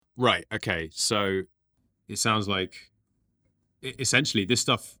Right. Okay. So it sounds like essentially this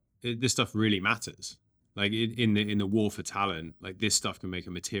stuff really matters. Like in the war for talent, like this stuff can make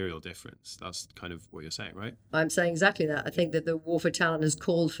a material difference. That's kind of what you're saying, right? I'm saying exactly that. I think that the war for talent has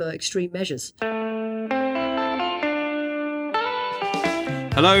called for extreme measures.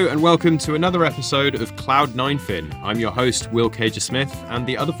 Hello and welcome to another episode of Cloud9 Fin. I'm your host, Will Cager Smith, and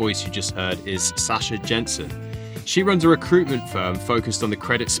the other voice you just heard is Sasha Jensen. She runs a recruitment firm focused on the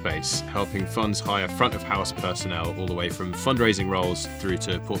credit space, helping funds hire front of house personnel all the way from fundraising roles through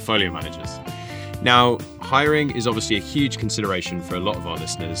to portfolio managers. Now, hiring is obviously a huge consideration for a lot of our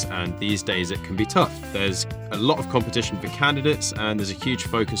listeners, and these days it can be tough. There's a lot of competition for candidates, and there's a huge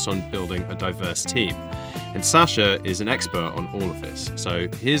focus on building a diverse team. And Sasha is an expert on all of this. So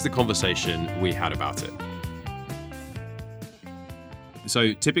here's the conversation we had about it.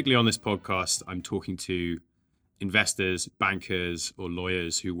 So typically on this podcast, I'm talking to investors, bankers, or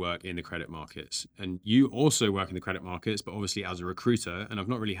lawyers who work in the credit markets. And you also work in the credit markets, but obviously as a recruiter, and I've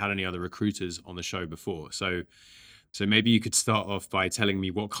not really had any other recruiters on the show before. So maybe you could start off by telling me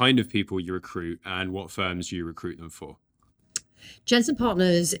what kind of people you recruit and what firms you recruit them for. Jensen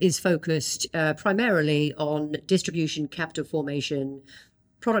Partners is focused primarily on distribution, capital formation,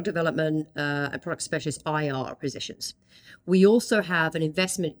 product development, and product specialist IR positions. We also have an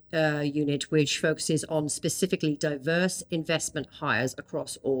investment unit which focuses on specifically diverse investment hires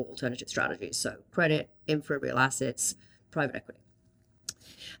across all alternative strategies. So credit, infra, real assets, private equity.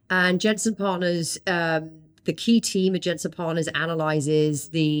 And Jensen Partners, the key team at Jensen Partners analyzes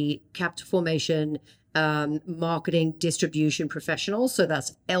the capital formation, marketing, distribution professionals. So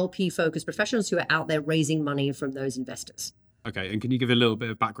that's LP focused professionals who are out there raising money from those investors. Okay, and can you give a little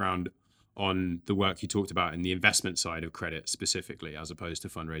bit of background on the work you talked about in the investment side of credit specifically, as opposed to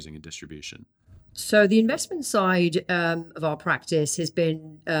fundraising and distribution? So the investment side of our practice has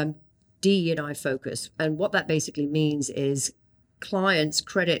been DE&I focused, and what that basically means is clients,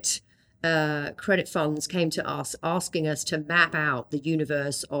 credit funds came to us asking us to map out the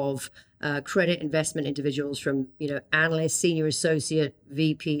universe of credit investment individuals from analyst, senior associate,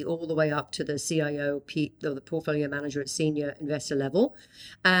 VP, all the way up to the CIO, or the portfolio manager at senior investor level,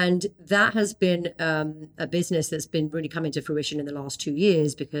 and that has been a business that's been really coming to fruition in the last 2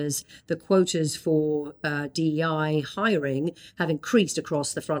 years because the quotas for DEI hiring have increased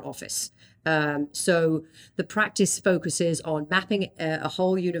across the front office. So the practice focuses on mapping a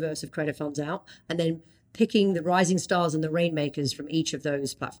whole universe of credit funds out and then picking the rising stars and the rainmakers from each of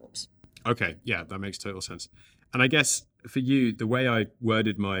those platforms. Okay, yeah, that makes total sense. And I guess for you, the way I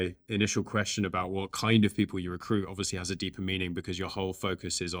worded my initial question about what kind of people you recruit obviously has a deeper meaning because your whole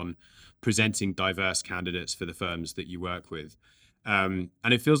focus is on presenting diverse candidates for the firms that you work with. And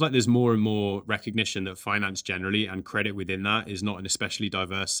it feels like there's more and more recognition that finance generally and credit within that is not an especially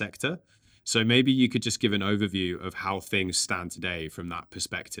diverse sector. So maybe you could just give an overview of how things stand today from that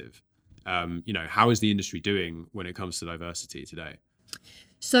perspective. How is the industry doing when it comes to diversity today?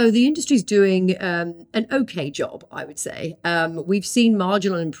 So the industry's doing an okay job, I would say. We've seen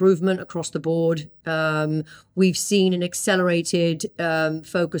marginal improvement across the board. We've seen an accelerated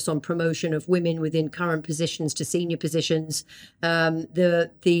focus on promotion of women within current positions to senior positions.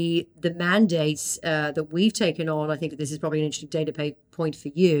 The mandates that we've taken on, I think this is probably an interesting data point for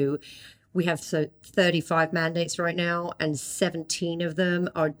you. We have 35 mandates right now, and 17 of them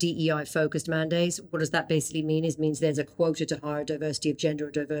are DEI focused mandates. What does that basically mean? It means there's a quota to hire diversity of gender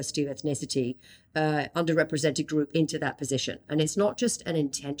or diversity of ethnicity, underrepresented group into that position. And it's not just an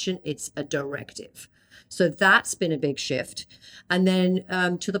intention, it's a directive. So that's been a big shift. And then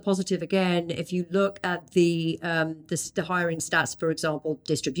to the positive again, if you look at the hiring stats, for example,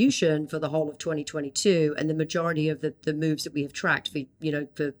 distribution for the whole of 2022, and the majority of the moves that we have tracked for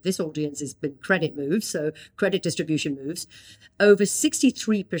this audience has been credit moves, so credit distribution moves. Over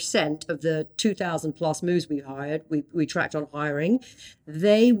 63% of the 2,000 plus moves we tracked on hiring,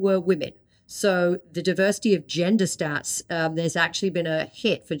 they were women. So the diversity of gender stats, there's actually been a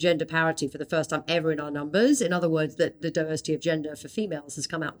hit for gender parity for the first time ever in our numbers. In other words, that the diversity of gender for females has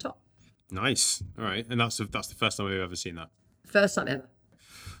come out top. Nice. All right. And that's the first time we've ever seen that. First time ever.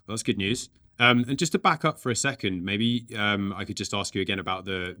 Well, that's good news. And just to back up for a second, maybe I could just ask you again about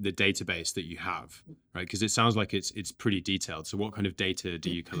the database that you have, right? Because it sounds like it's pretty detailed. So what kind of data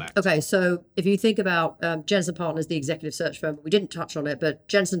do you collect? Okay, so if you think about Jensen Partners, the executive search firm, we didn't touch on it, but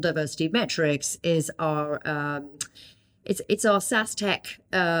Jensen Diversity Metrics is our it's our SaaS tech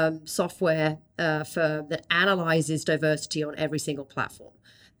software firm that analyzes diversity on every single platform.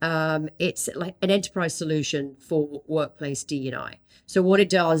 It's like an enterprise solution for workplace D&I. So what it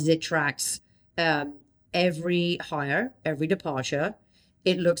does is it tracks every hire, every departure,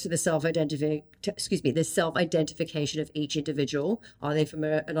 It looks at the self-identification of each individual. Are they from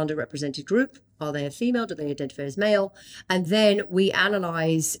an underrepresented group? Are they a female? Do they identify as male? And then we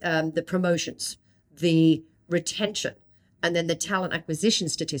analyze the promotions, the retention, and then the talent acquisition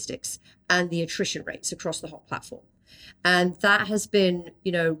statistics and the attrition rates across the whole platform. And that has been,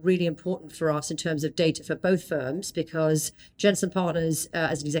 really important for us in terms of data for both firms, because Jensen Partners,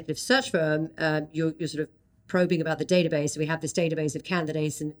 as an executive search firm, you're sort of probing about the database. We have this database of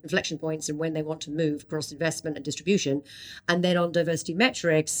candidates and inflection points and when they want to move across investment and distribution. And then on diversity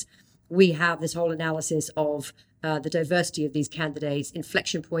metrics, we have this whole analysis of the diversity of these candidates,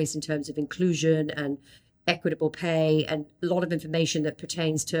 inflection points in terms of inclusion and equitable pay, and a lot of information that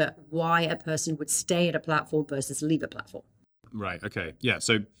pertains to why a person would stay at a platform versus leave a platform. Right. Okay. Yeah.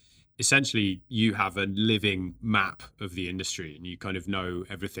 So essentially you have a living map of the industry and you kind of know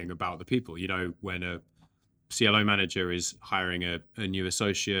everything about the people. When a CLO manager is hiring a new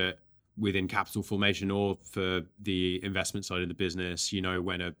associate within capital formation or for the investment side of the business,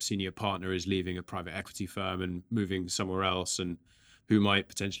 when a senior partner is leaving a private equity firm and moving somewhere else, and who might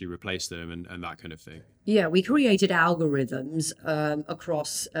potentially replace them and that kind of thing. Yeah, we created algorithms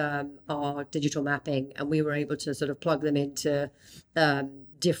across our digital mapping, and we were able to sort of plug them into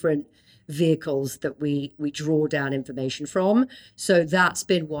different vehicles that we draw down information from. So that's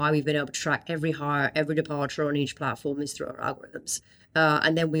been why we've been able to track every hire, every departure on each platform is through our algorithms.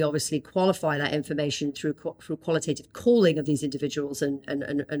 And then we obviously qualify that information through qualitative calling of these individuals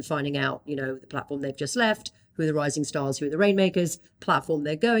and finding out, the platform they've just left, who are the rising stars, who are the rainmakers, platform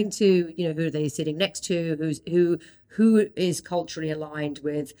they're going to, who are they sitting next to, who is culturally aligned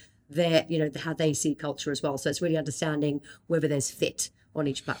with their, how they see culture as well. So it's really understanding whether there's fit on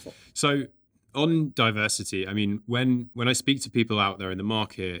each platform. So on diversity, I mean, when I speak to people out there in the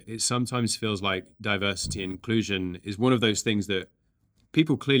market, it sometimes feels like diversity and inclusion is one of those things that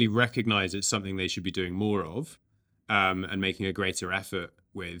people clearly recognize it's something they should be doing more of and making a greater effort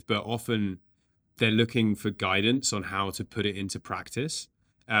with, but often they're looking for guidance on how to put it into practice.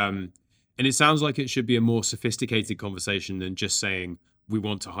 And it sounds like it should be a more sophisticated conversation than just saying, we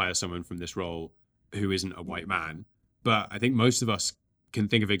want to hire someone from this role who isn't a white man. But I think most of us can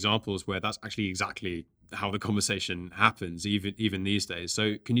think of examples where that's actually exactly how the conversation happens, even these days.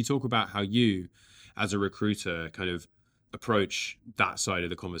 So can you talk about how you, as a recruiter, kind of approach that side of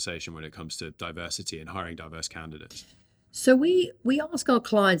the conversation when it comes to diversity and hiring diverse candidates? So we ask our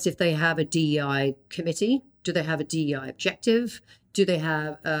clients if they have a DEI committee. Do they have a DEI objective? Do they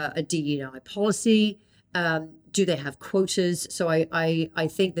have a DEI policy? Do they have quotas? So I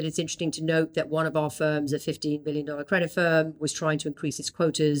think that it's interesting to note that one of our firms, a $15 billion credit firm, was trying to increase its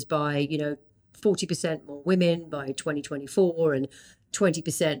quotas by 40% more women by 2024 and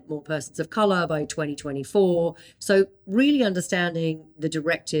 20% more persons of color by 2024. So really understanding the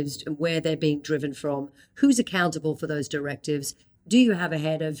directives and where they're being driven from, who's accountable for those directives. Do you have a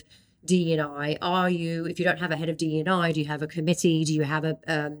head of DE&I? If you don't have a head of DE&I, do you have a committee? Do you have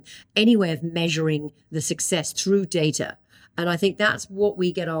any way of measuring the success through data? And I think that's what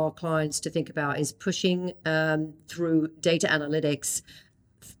we get our clients to think about, is pushing through data analytics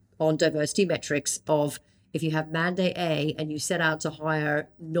on diversity metrics of, if you have mandate A and you set out to hire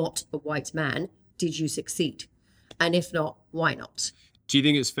not a white man, did you succeed? And if not, why not? Do you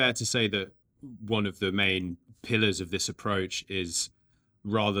think it's fair to say that one of the main pillars of this approach is,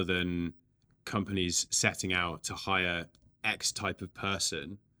 rather than companies setting out to hire X type of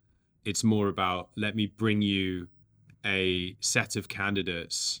person, it's more about, let me bring you a set of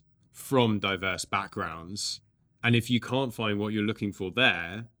candidates from diverse backgrounds, and if you can't find what you're looking for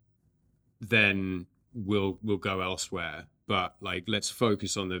there, then we'll go elsewhere. But let's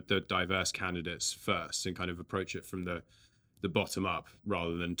focus on the diverse candidates first and kind of approach it from the bottom up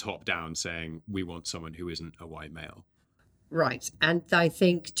rather than top down, saying we want someone who isn't a white male. Right. And I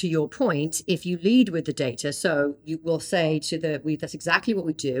think, to your point, if you lead with the data, so you will say that's exactly what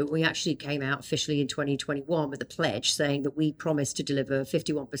we do. We actually came out officially in 2021 with a pledge saying that we promise to deliver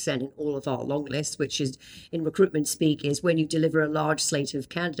 51% in all of our long lists, which is, in recruitment speak, is when you deliver a large slate of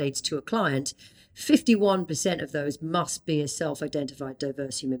candidates to a client, 51% of those must be a self-identified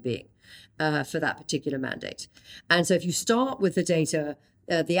diverse human being for that particular mandate. And so if you start with the data,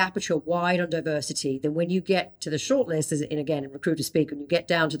 the aperture wide on diversity, then when you get to the shortlist, in recruiter speak, when you get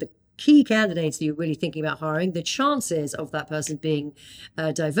down to the key candidates that you're really thinking about hiring, the chances of that person being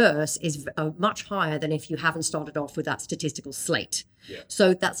diverse is much higher than if you haven't started off with that statistical slate. Yeah.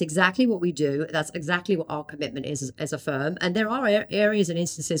 So that's exactly what we do. That's exactly what our commitment is as a firm. And there are areas and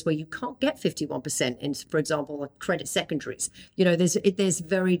instances where you can't get 51% in, for example, credit secondaries. It's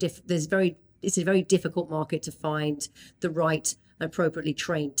a very difficult market to find the right appropriately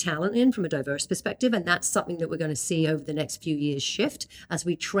train talent in from a diverse perspective. And that's something that we're going to see over the next few years shift as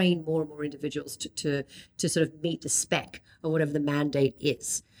we train more and more individuals to sort of meet the spec of whatever the mandate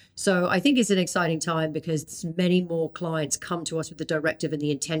is. So I think it's an exciting time because many more clients come to us with the directive and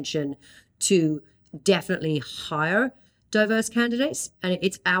the intention to definitely hire diverse candidates, and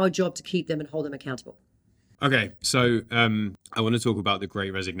it's our job to keep them and hold them accountable. Okay, so I want to talk about the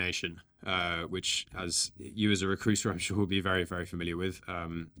Great Resignation, which, as you as a recruiter, I'm sure will be very, very familiar with,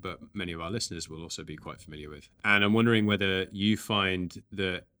 but many of our listeners will also be quite familiar with. And I'm wondering whether you find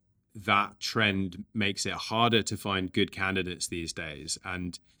that that trend makes it harder to find good candidates these days,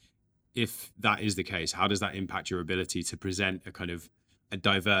 and if that is the case, how does that impact your ability to present a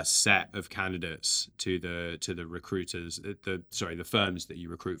diverse set of candidates to the recruiters, the firms that you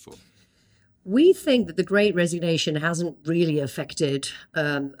recruit for? We think that the Great Resignation hasn't really affected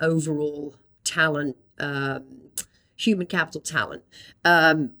overall talent, human capital talent.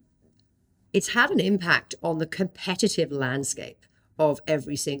 It's had an impact on the competitive landscape of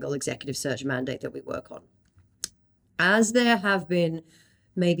every single executive search mandate that we work on. As there have been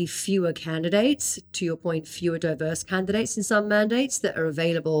maybe fewer candidates, to your point, fewer diverse candidates in some mandates that are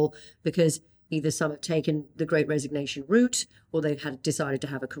available because either some have taken the Great Resignation route or they've decided to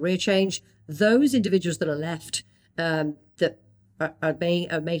have a career change. Those individuals that are left that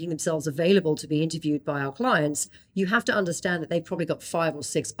are making themselves available to be interviewed by our clients, you have to understand that they've probably got 5 or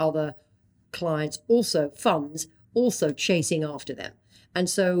 6 other clients, also funds, also chasing after them. And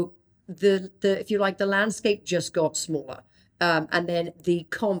so the if you like, the landscape just got smaller. And then the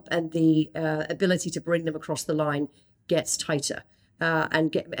comp and the ability to bring them across the line gets tighter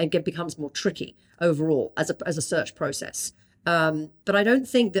and becomes more tricky overall as a search process. But I don't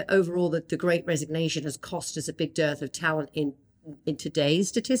think that overall that the Great Resignation has cost us a big dearth of talent in today's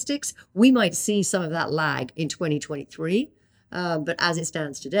statistics. We might see some of that lag in 2023, but as it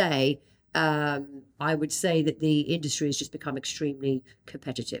stands today, I would say that the industry has just become extremely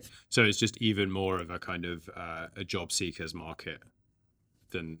competitive. So it's just even more of a kind of a job seekers market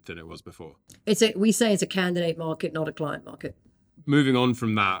than it was before. We say it's a candidate market, not a client market. Moving on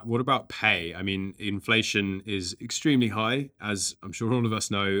from that, what about pay? I mean, inflation is extremely high, as I'm sure all of us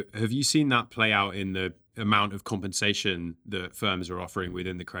know. Have you seen that play out in the amount of compensation that firms are offering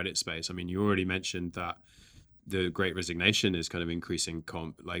within the credit space? I mean, you already mentioned that the Great Resignation is kind of increasing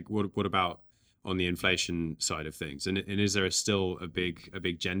comp. Like, what about on the inflation side of things? And is there still a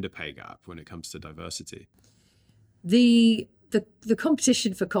big gender pay gap when it comes to diversity? The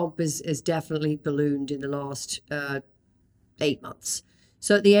competition for comp is definitely ballooned in the last 8 months.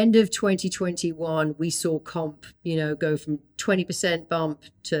 So at the end of 2021, we saw comp, go from 20% bump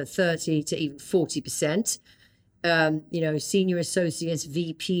to 30 to even 40%. Senior associates,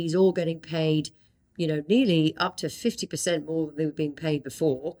 VPs, all getting paid, nearly up to 50% more than they were being paid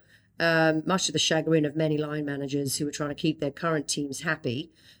before. Much to the chagrin of many line managers who were trying to keep their current teams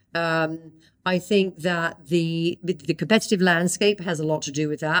happy. I think that the competitive landscape has a lot to do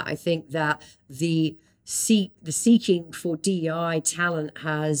with that. I think that the seeking for DEI talent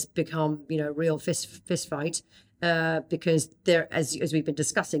has become, real fist fight, because there, as we've been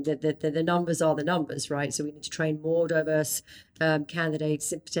discussing, the numbers are the numbers, right? So we need to train more diverse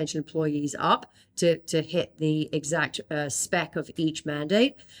candidates and potential employees up to hit the exact spec of each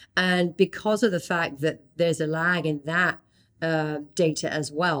mandate. And because of the fact that there's a lag in that data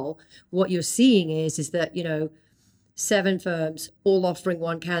as well, what you're seeing is that 7 firms all offering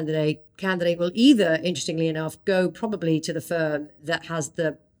one candidate will either, interestingly enough, go probably to the firm that has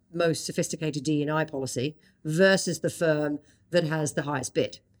the most sophisticated D&I policy versus the firm that has the highest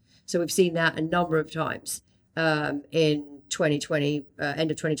bid. So we've seen that a number of times in 2020,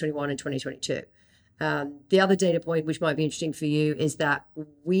 end of 2021 and 2022. The other data point, which might be interesting for you, is that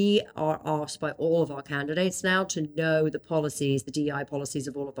we are asked by all of our candidates now to know the policies, the DEI policies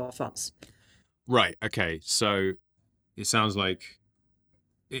of all of our funds. Right. Okay. So it sounds like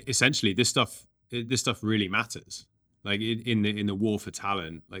essentially this stuff really matters. Like in the war for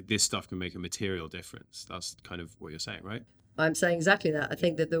talent, like this stuff can make a material difference. That's kind of what you're saying, right? I'm saying exactly that. I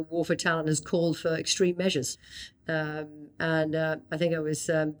think that the war for talent has called for extreme measures. And I think I was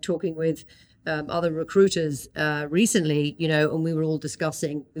talking with other recruiters recently, and we were all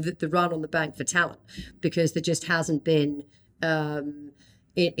discussing the run on the bank for talent, because there just hasn't been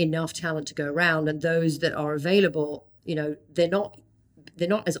enough talent to go around. And those that are available, they're not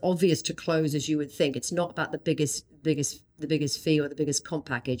as obvious to close as you would think. It's not about the biggest fee or the biggest comp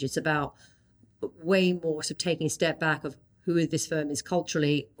package. It's about way more sort of taking a step back of who this firm is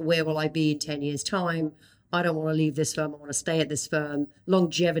culturally, where will I be in 10 years' time? I don't want to leave this firm. I want to stay at this firm.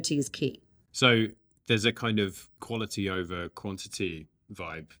 Longevity is key. So there's a kind of quality over quantity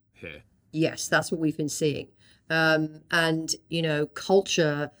vibe here. Yes, that's what we've been seeing. And,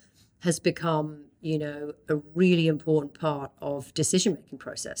 culture has become, a really important part of decision-making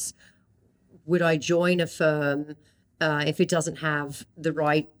process. Would I join a firm if it doesn't have the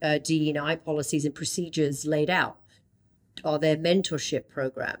right DE&I policies and procedures laid out? Are there mentorship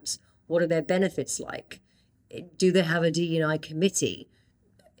programs? What are their benefits like? Do they have a DE&I committee?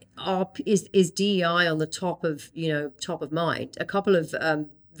 Is DEI on the top of mind? A couple of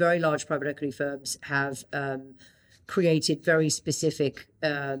very large private equity firms have created very specific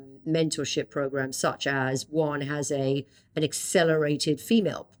mentorship programs, such as one has an accelerated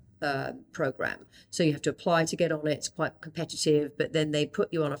female program. So you have to apply to get on it. It's quite competitive, but then they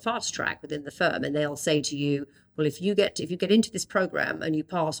put you on a fast track within the firm, and they'll say to you, well, if you get into this program and you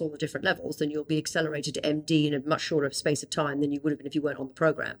pass all the different levels, then you'll be accelerated to MD in a much shorter space of time than you would have been if you weren't on the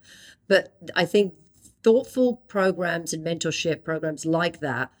program. But I think thoughtful programs and mentorship programs like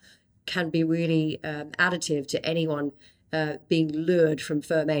that can be really additive to anyone being lured from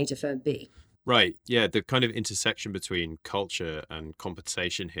firm A to firm B. Right. Yeah. The kind of intersection between culture and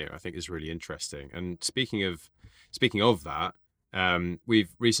compensation here, I think, is really interesting. And speaking of that,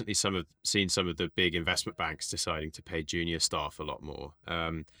 we've recently seen some of the big investment banks deciding to pay junior staff a lot more,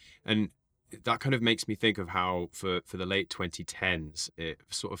 and that kind of makes me think of how for the late 2010s, it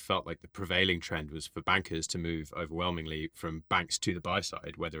sort of felt like the prevailing trend was for bankers to move overwhelmingly from banks to the buy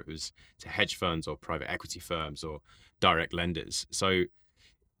side, whether it was to hedge funds or private equity firms or direct lenders. So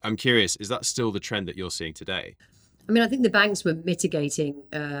I'm curious, is that still the trend that you're seeing today? I mean, I think the banks were mitigating,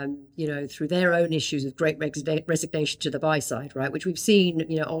 through their own issues of great resignation to the buy side, right, which we've seen,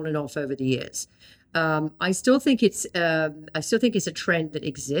 on and off over the years. I still think it's a trend that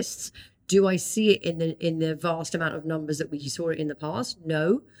exists. Do I see it in the vast amount of numbers that we saw it in the past?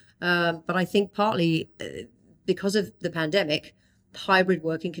 No, but I think partly because of the pandemic, hybrid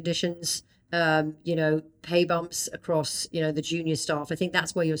working conditions, pay bumps across, the junior staff. I think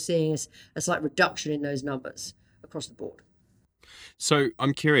that's where you're seeing a slight reduction in those numbers across the board. So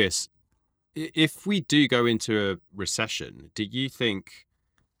I'm curious, if we do go into a recession, do you think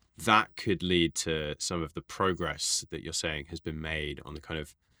that could lead to some of the progress that you're saying has been made on the kind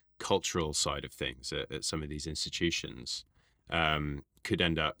of cultural side of things at some of these institutions, could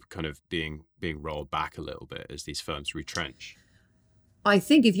end up kind of being rolled back a little bit as these firms retrench? I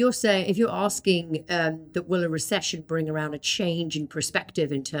think if you're asking that will a recession bring around a change in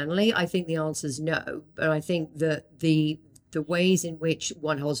perspective internally, I think the answer is no. But I think that the ways in which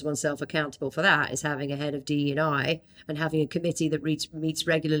one holds oneself accountable for that is having a head of DE&I and having a committee that meets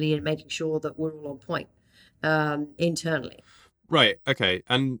regularly and making sure that we're all on point internally. Right. Okay.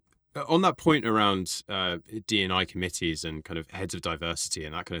 And on that point around D&I committees and kind of heads of diversity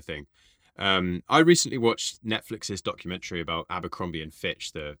and that kind of thing, I recently watched Netflix's documentary about Abercrombie and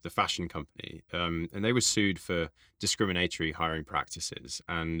Fitch, the fashion company, and they were sued for discriminatory hiring practices.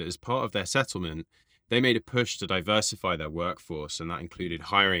 And as part of their settlement, they made a push to diversify their workforce, and that included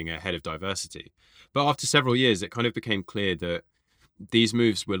hiring a head of diversity. But after several years, it kind of became clear that these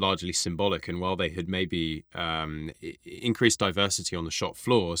moves were largely symbolic, and while they had maybe increased diversity on the shop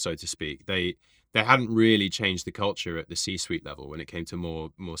floor, so to speak, they hadn't really changed the culture at the C-suite level when it came to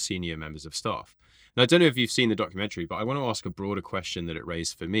more senior members of staff. Now, I don't know if you've seen the documentary, but I want to ask a broader question that it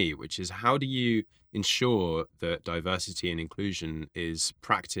raised for me, which is how do you ensure that diversity and inclusion is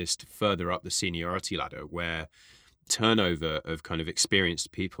practiced further up the seniority ladder, where turnover of kind of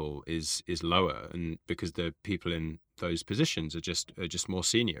experienced people is lower, and because the people in those positions are just more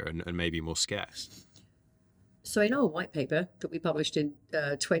senior and maybe more scarce? So in our white paper that we published in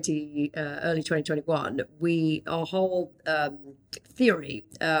early 2021, our whole theory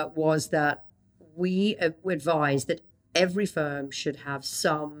was that we advise that every firm should have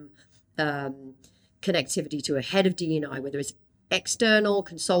some connectivity to a head of D&I, whether it's external,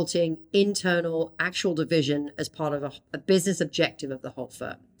 consulting, internal, actual division as part of a business objective of the whole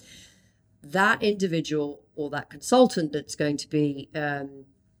firm. That individual or that consultant that's going to be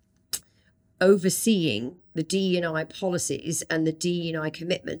overseeing the DE&I policies and the DE&I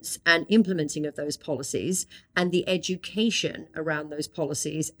commitments and implementing of those policies and the education around those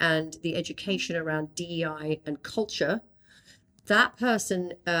policies and the education around DEI and culture, that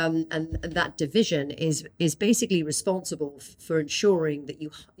person and that division is basically responsible for ensuring that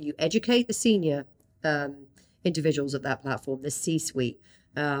you educate the senior individuals at that platform, the C-suite,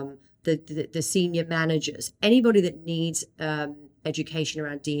 the senior managers, anybody that needs education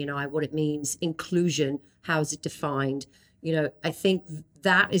around D&I, what it means, inclusion, how is it defined. I think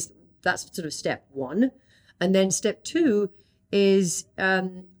that's sort of step one. And then step two is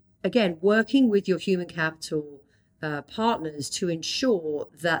again, working with your human capital partners to ensure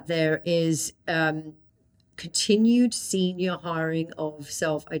that there is continued senior hiring of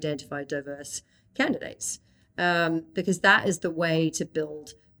self-identified diverse candidates, because that is the way to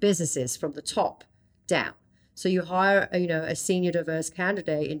build businesses from the top down. So you hire, a senior diverse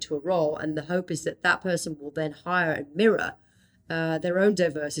candidate into a role, and the hope is that that person will then hire and mirror their own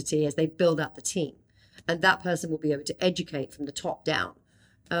diversity as they build out the team, and that person will be able to educate from the top down.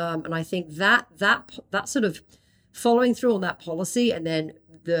 And I think that sort of following through on that policy, and then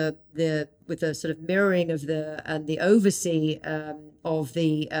with the sort of mirroring of the oversee of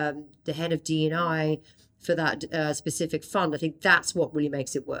the head of D&I for that specific fund, I think that's what really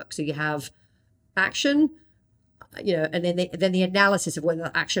makes it work. So you have action, and then the analysis of whether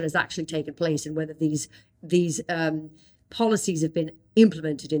that action has actually taken place and whether these policies have been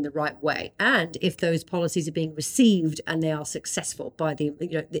implemented in the right way, and if those policies are being received and they are successful by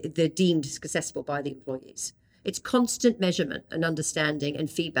they're deemed successful by the employees. It's constant measurement and understanding and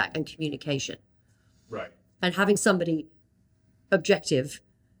feedback and communication. Right. And having somebody objective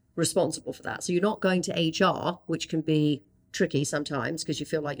responsible for that. So you're not going to HR, which can be tricky sometimes because you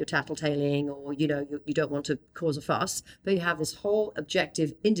feel like you're tattletaling or, you don't want to cause a fuss, but you have this whole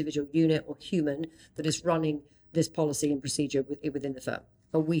objective individual unit or human that is running this policy and procedure within the firm.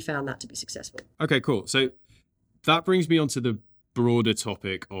 And we found that to be successful. Okay, cool. So that brings me on to the broader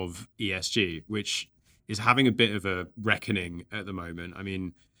topic of ESG, which is having a bit of a reckoning at the moment. I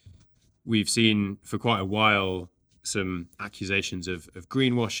mean, we've seen for quite a while some accusations of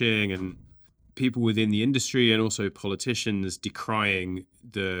greenwashing and people within the industry and also politicians decrying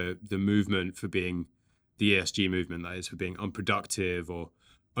the movement for being the ESG movement, that is, for being unproductive or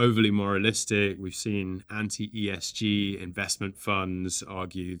overly moralistic. We've seen anti-ESG investment funds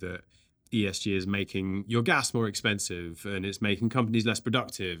argue that ESG is making your gas more expensive and it's making companies less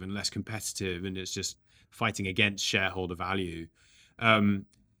productive and less competitive, and it's just fighting against shareholder value.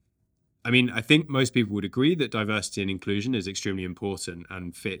 I think most people would agree that diversity and inclusion is extremely important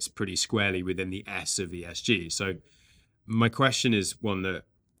and fits pretty squarely within the S of ESG. So my question is one that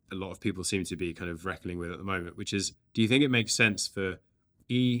a lot of people seem to be kind of wrestling with at the moment, which is, do you think it makes sense for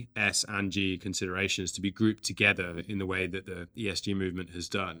E, S, and G considerations to be grouped together in the way that the ESG movement has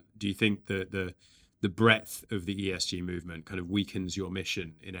done? Do you think that the breadth of the ESG movement kind of weakens your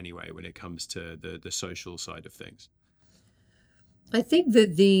mission in any way when it comes to the social side of things? I think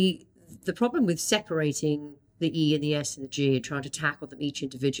that the problem with separating the E and the S and the G and trying to tackle them each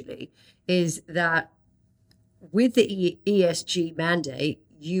individually is that with the ESG mandate,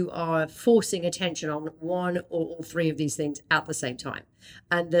 you are forcing attention on one or all three of these things at the same time.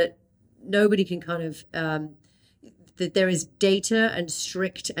 And that nobody can kind of, that there is data and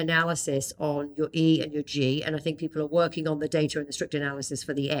strict analysis on your E and your G. And I think people are working on the data and the strict analysis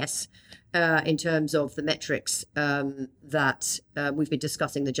for the S in terms of the metrics that we've been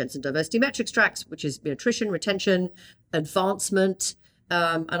discussing, the Jensen Diversity Metrics tracks, which is attrition, retention, advancement.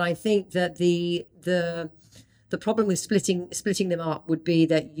 And I think that the problem with splitting them up would be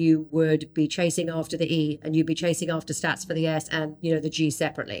that you would be chasing after the E and you'd be chasing after stats for the S and the G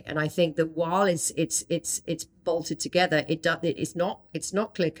separately. And I think that while it's bolted together, it's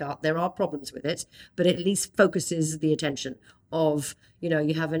not clear cut. There are problems with it, but it at least focuses the attention of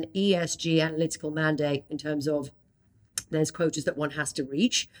you have an ESG analytical mandate in terms of there's quotas that one has to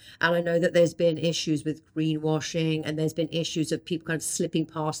reach. And I know that there's been issues with greenwashing and there's been issues of people kind of slipping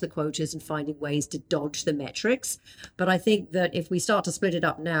past the quotas and finding ways to dodge the metrics. But I think that if we start to split it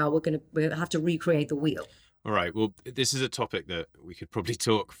up now, we'll have to recreate the wheel. All right. Well, this is a topic that we could probably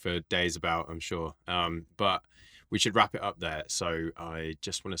talk for days about, I'm sure. But we should wrap it up there. So I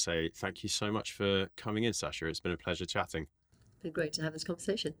just want to say thank you so much for coming in, Sasha. It's been a pleasure chatting. It's been great to have this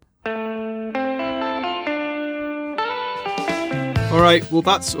conversation. All right, well,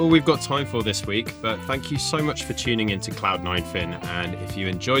 that's all we've got time for this week, but thank you so much for tuning into Cloud9Fin, and if you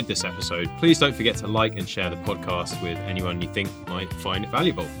enjoyed this episode, please don't forget to like and share the podcast with anyone you think might find it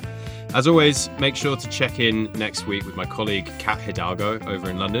valuable. As always, make sure to check in next week with my colleague Kat Hidalgo over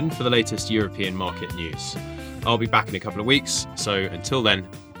in London for the latest European market news. I'll be back in a couple of weeks, so until then,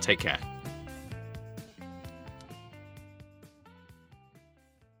 take care.